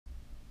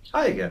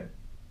Hi again.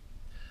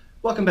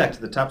 Welcome back to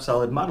the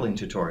TopSolid Modeling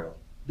tutorial.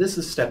 This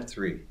is step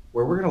 3,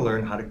 where we're going to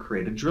learn how to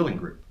create a drilling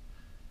group.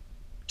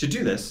 To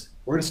do this,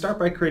 we're going to start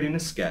by creating a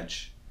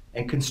sketch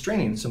and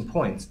constraining some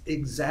points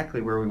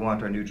exactly where we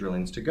want our new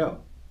drillings to go.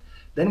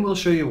 Then we'll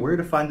show you where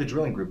to find the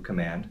drilling group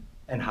command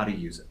and how to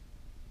use it.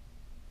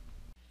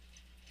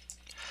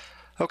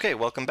 Okay,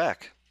 welcome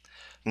back.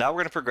 Now we're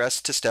going to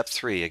progress to step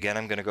 3. Again,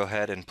 I'm going to go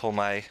ahead and pull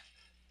my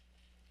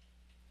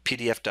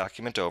PDF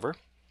document over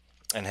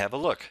and have a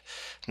look.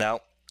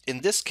 Now,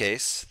 in this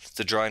case,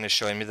 the drawing is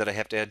showing me that I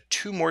have to add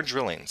 2 more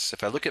drillings.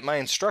 If I look at my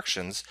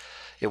instructions,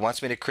 it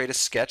wants me to create a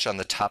sketch on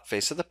the top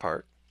face of the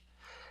part,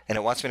 and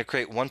it wants me to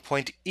create 1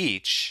 point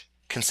each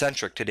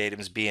concentric to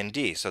datums B and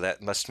D. So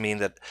that must mean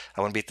that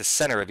I want to be at the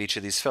center of each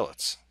of these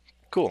fillets.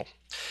 Cool.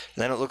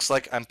 And then it looks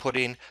like I'm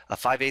putting a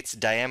 5/8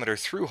 diameter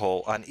through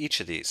hole on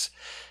each of these.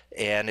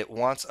 And it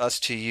wants us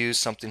to use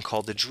something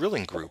called the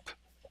drilling group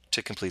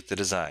to complete the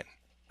design.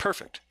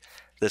 Perfect.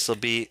 This will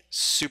be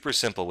super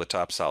simple with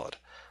TopSolid.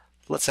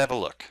 Let's have a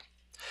look.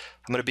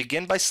 I'm going to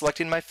begin by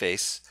selecting my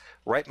face,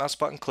 right mouse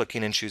button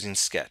clicking and choosing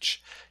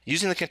Sketch.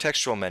 Using the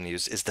contextual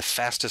menus is the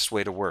fastest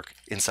way to work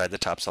inside the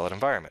TopSolid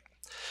environment.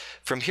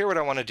 From here, what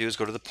I want to do is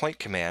go to the point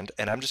command,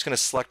 and I'm just going to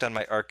select on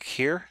my arc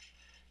here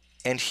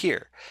and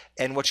here.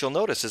 And what you'll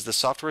notice is the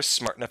software is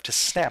smart enough to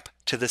snap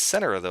to the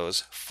center of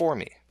those for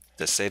me.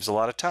 This saves a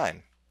lot of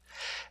time.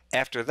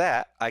 After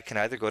that, I can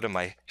either go to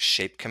my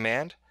shape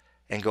command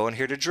and go in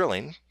here to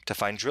drilling to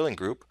find drilling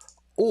group,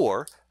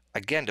 or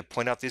again, to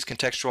point out these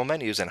contextual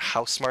menus and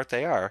how smart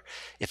they are,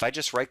 if I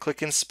just right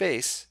click in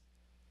space,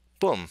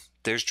 boom,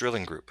 there's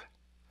drilling group.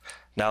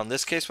 Now in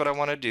this case, what I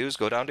want to do is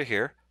go down to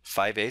here,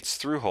 5/8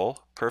 through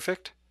hole,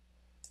 perfect,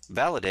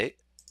 validate,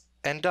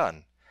 and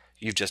done.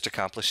 You've just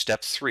accomplished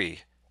step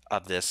 3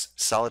 of this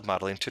solid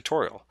modeling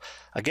tutorial.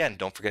 Again,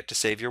 don't forget to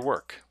save your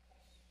work.